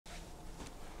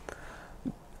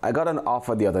I got an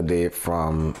offer the other day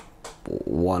from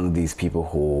one of these people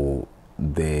who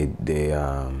they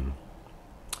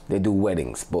do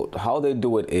weddings, but how they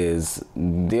do it is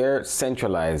they're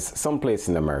centralized someplace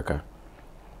in America,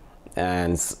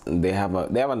 and they have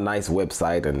a nice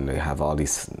website, and they have all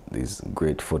these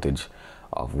great footage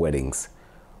of weddings,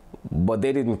 but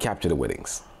they didn't capture the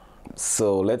weddings.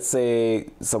 So let's say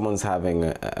someone's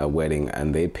having a wedding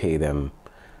and they pay them,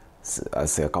 I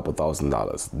say, a couple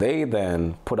 $1,000. They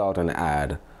then put out an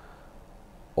ad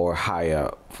or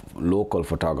hire local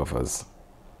photographers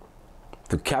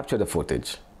to capture the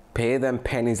footage, pay them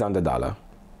pennies on the dollar,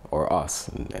 or us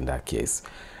in that case,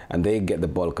 and they get the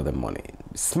bulk of the money.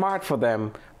 Smart for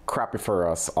them, crappy for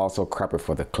us, also crappy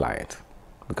for the client,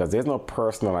 because there's no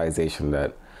personalization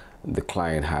that the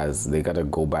client has. They got to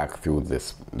go back through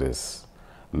this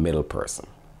middle person.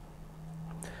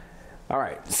 All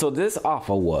right, so this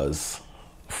offer was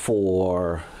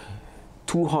for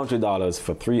 $200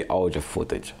 for 3 hours of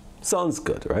footage. Sounds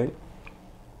good, right?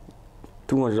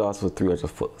 $200 for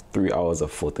 3 hours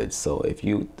of footage. So if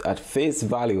you, at face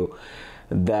value,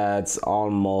 that's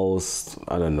almost,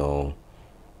 I don't know,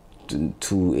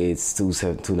 2/8,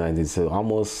 2/7, 2/90, so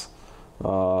almost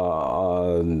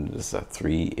it's a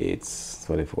 3/8,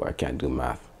 24. I can't do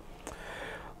math,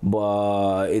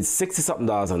 but it's $60-something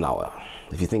an hour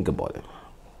if you think about it.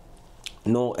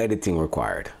 No editing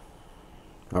required.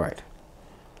 All right,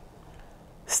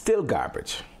 still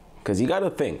garbage, because you got to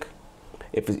think,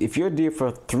 if you're there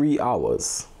for 3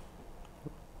 hours,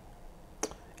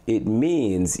 it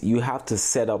means you have to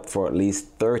set up for at least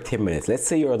 30 minutes. Let's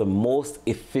say you're the most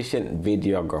efficient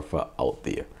videographer out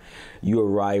there. You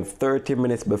arrive 30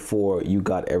 minutes before, you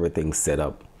got everything set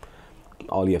up,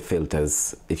 all your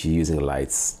filters, if you're using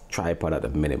lights, tripod at a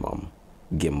minimum,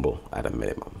 gimbal at a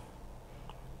minimum.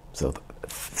 So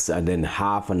and then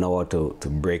half an hour to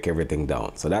break everything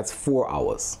down. So that's 4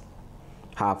 hours.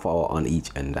 Half hour on each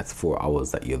end, that's 4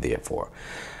 hours that you're there for.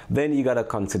 Then you gotta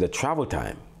consider travel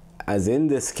time. As in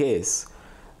this case,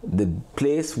 the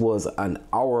place was an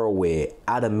hour away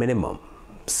at a minimum.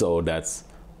 So that's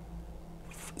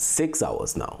 6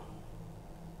 hours now.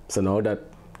 So now that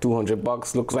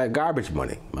 $200 looks like garbage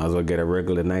money. Might as well get a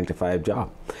regular 9-to-5 job.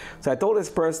 So I told this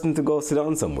person to go sit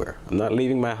down somewhere. I'm not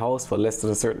leaving my house for less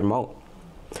than a certain amount.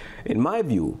 In my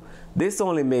view, this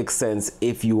only makes sense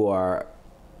if you are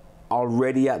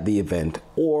already at the event,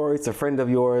 or it's a friend of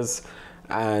yours,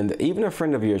 and even a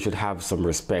friend of yours should have some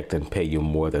respect and pay you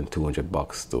more than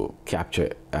 $200 to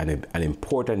capture an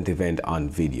important event on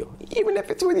video, even if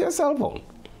it's with your cell phone.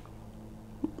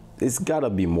 It's gotta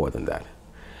be more than that.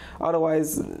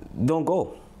 Otherwise, don't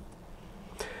go.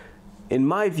 In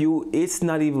my view, it's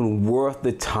not even worth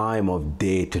the time of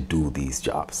day to do these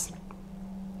jobs.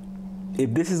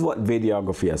 If this is what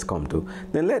videography has come to,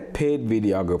 then let paid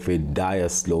videography die a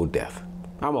slow death.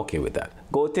 I'm okay with that.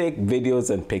 Go take videos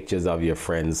and pictures of your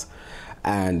friends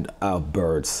and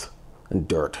birds and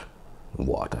dirt and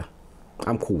water.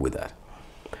 I'm cool with that.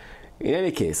 In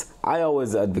any case, I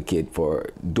always advocate for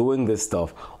doing this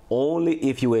stuff only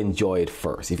if you enjoy it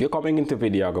first. If you're coming into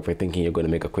videography thinking you're going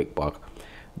to make a quick buck,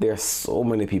 there are so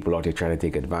many people out there trying to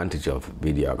take advantage of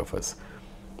videographers.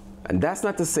 And that's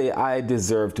not to say I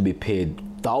deserve to be paid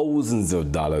thousands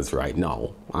of dollars right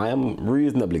now. I am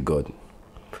reasonably good.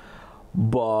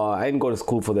 But I didn't go to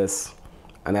school for this,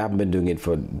 and I haven't been doing it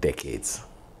for decades.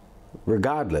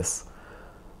 Regardless,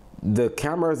 the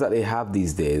cameras that they have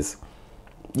these days,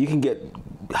 you can get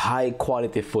high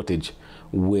quality footage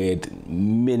with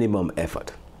minimum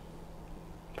effort,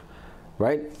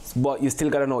 right? But you still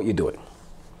gotta know what you're doing.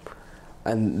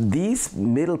 And these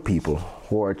middle people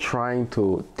who are trying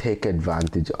to take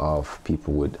advantage of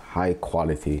people with high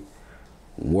quality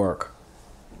work,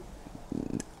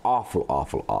 awful,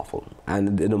 awful, awful.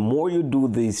 And the more you do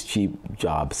these cheap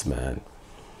jobs, man,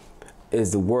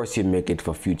 is the worse you make it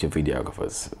for future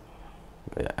videographers.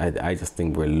 I just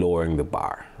think we're lowering the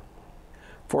bar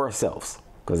for ourselves,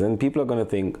 because then people are going to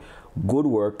think good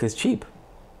work is cheap,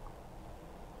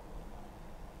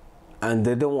 and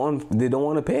they don't want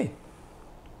to pay.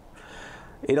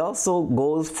 It also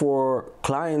goes for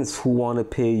clients who want to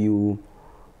pay you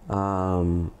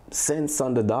cents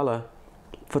on the dollar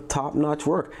for top-notch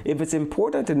work. If it's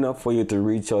important enough for you to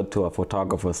reach out to a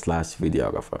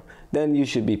photographer/videographer, then you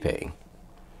should be paying.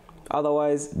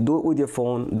 Otherwise, do it with your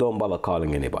phone. Don't bother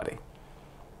calling anybody,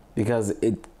 because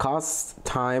it costs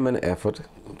time and effort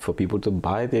for people to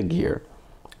buy their gear,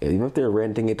 even if they're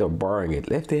renting it or borrowing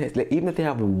it. Even if they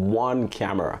have one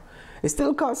camera, it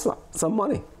still costs some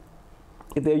money.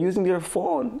 If they're using their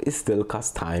phone, it still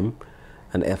costs time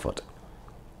and effort.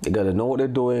 They gotta know what they're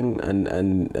doing,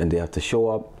 and they have to show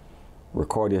up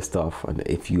record your stuff, and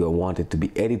if you want it to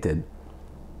be edited,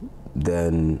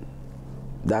 then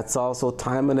that's also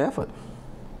time and effort.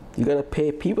 You gotta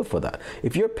pay people for that.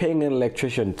 If you're paying an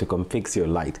electrician to come fix your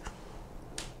light,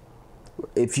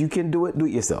 if you can do it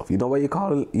yourself. You know why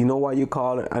you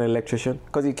call an electrician?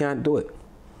 Because you can't do it.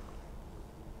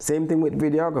 Same thing with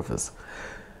videographers.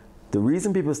 The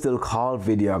reason people still call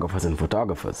videographers and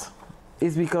photographers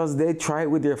is because they try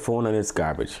it with their phone and it's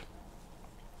garbage.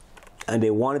 And they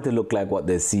want it to look like what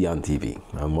they see on TV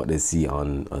and what they see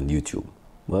on YouTube.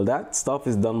 Well, that stuff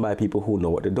is done by people who know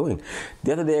what they're doing.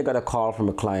 The other day I got a call from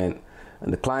a client,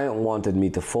 and the client wanted me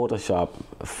to Photoshop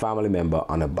a family member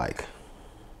on a bike,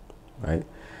 right?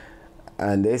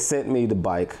 And they sent me the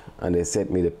bike and they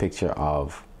sent me the picture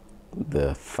of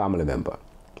the family member.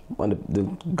 When the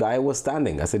guy was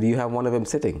standing, I said, do you have one of them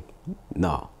sitting?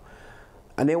 No.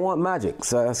 And they want magic.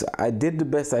 So I did the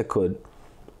best I could.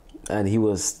 And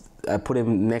I put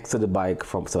him next to the bike.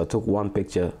 So I took one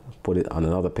picture, put it on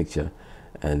another picture,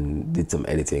 and did some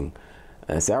editing.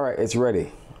 And I said, all right, it's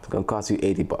ready. It's gonna cost you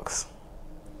 $80.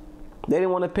 They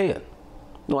didn't want to pay it.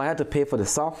 No, I had to pay for the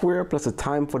software plus the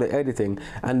time for the editing.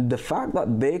 And the fact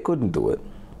that they couldn't do it,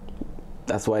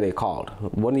 that's why they called.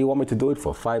 What do you want me to do it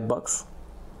for? $5?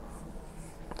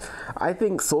 I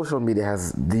think social media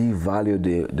has devalued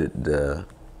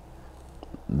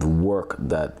the work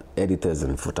that editors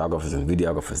and photographers and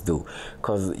videographers do,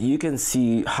 because you can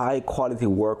see high quality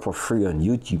work for free on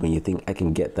YouTube and you think, I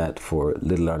can get that for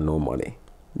little or no money.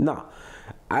 No,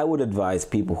 I would advise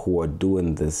people who are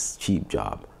doing this cheap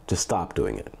job to stop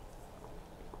doing it.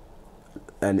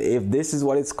 And if this is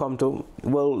what it's come to,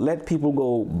 well, let people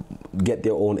go get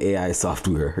their own AI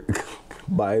software,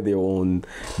 buy their own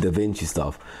DaVinci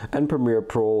stuff, and Premiere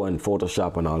Pro and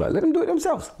Photoshop and all that. Let them do it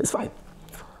themselves. It's fine.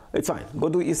 It's fine. Go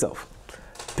do it yourself.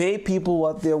 Pay people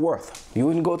what they're worth. You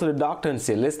wouldn't go to the doctor and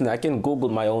say, listen, I can Google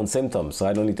my own symptoms, so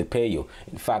I don't need to pay you.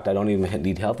 In fact, I don't even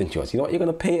need health insurance. You know what? You're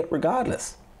going to pay it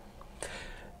regardless.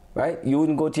 Right? You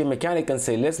wouldn't go to your mechanic and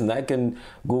say, listen, I can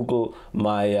Google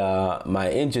my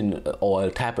engine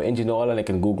oil, type of engine oil, and I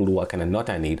can Google what kind of nut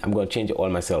I need. I'm going to change the oil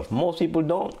myself. Most people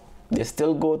don't. They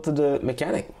still go to the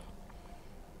mechanic.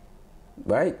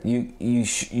 Right? You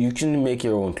can make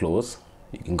your own clothes.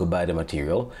 You can go buy the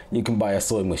material. You can buy a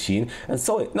sewing machine and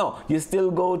sew it. No, you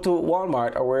still go to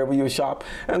Walmart or wherever you shop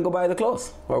and go buy the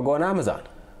clothes, or go on Amazon.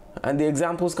 And the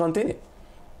examples continue.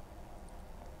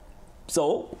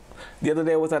 So, the other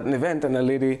day I was at an event and a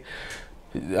lady,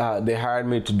 they hired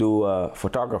me to do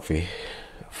photography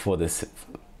for this.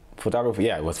 Photography,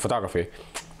 yeah, it was photography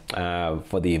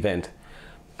for the event.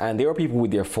 And there were people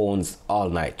with their phones all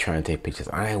night trying to take pictures.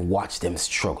 And I watched them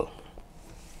struggle.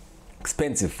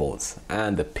 Expensive phones,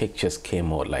 and the pictures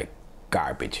came out like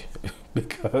garbage.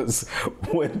 Because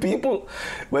when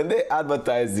they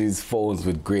advertise these phones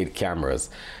with great cameras,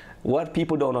 what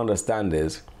people don't understand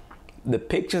is the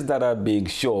pictures that are being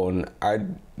shown are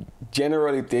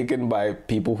generally taken by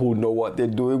people who know what they're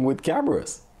doing with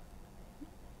cameras.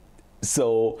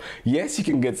 So yes, you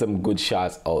can get some good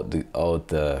shots out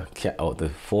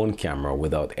the phone camera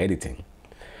without editing,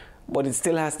 but it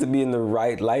still has to be in the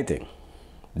right lighting.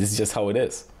 This is just how it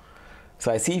is. So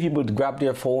I see people grab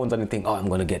their phones and they think, oh, I'm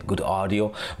going to get good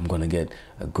audio, I'm going to get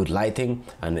good lighting,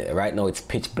 and right now it's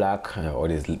pitch black or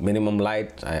there's minimum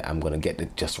light, I'm going to get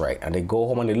it just right. And they go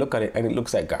home and they look at it and it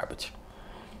looks like garbage.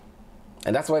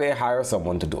 And that's why they hire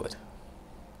someone to do it.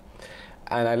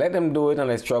 And I let them do it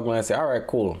and I struggle and I say, all right,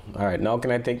 cool. All right, now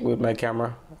can I take it with my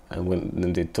camera? And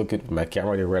when they took it with my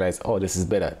camera, they realized, oh, this is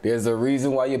better. There's a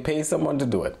reason why you pay someone to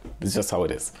do it. It's just how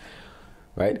it is.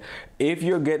 Right? If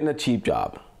you're getting a cheap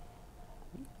job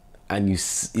and it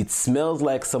smells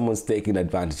like someone's taking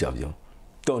advantage of you,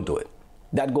 don't do it.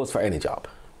 That goes for any job.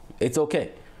 It's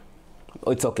okay.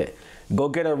 It's okay. Go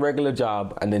get a regular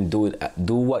job and then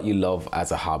do what you love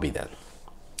as a hobby then.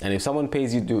 And if someone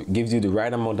gives you the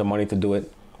right amount of money to do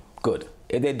it, good.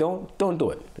 If they don't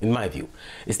do it, in my view.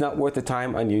 It's not worth the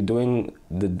time and you're doing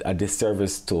a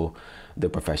disservice to the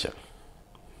profession.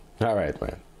 All right,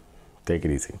 man. Take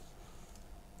it easy.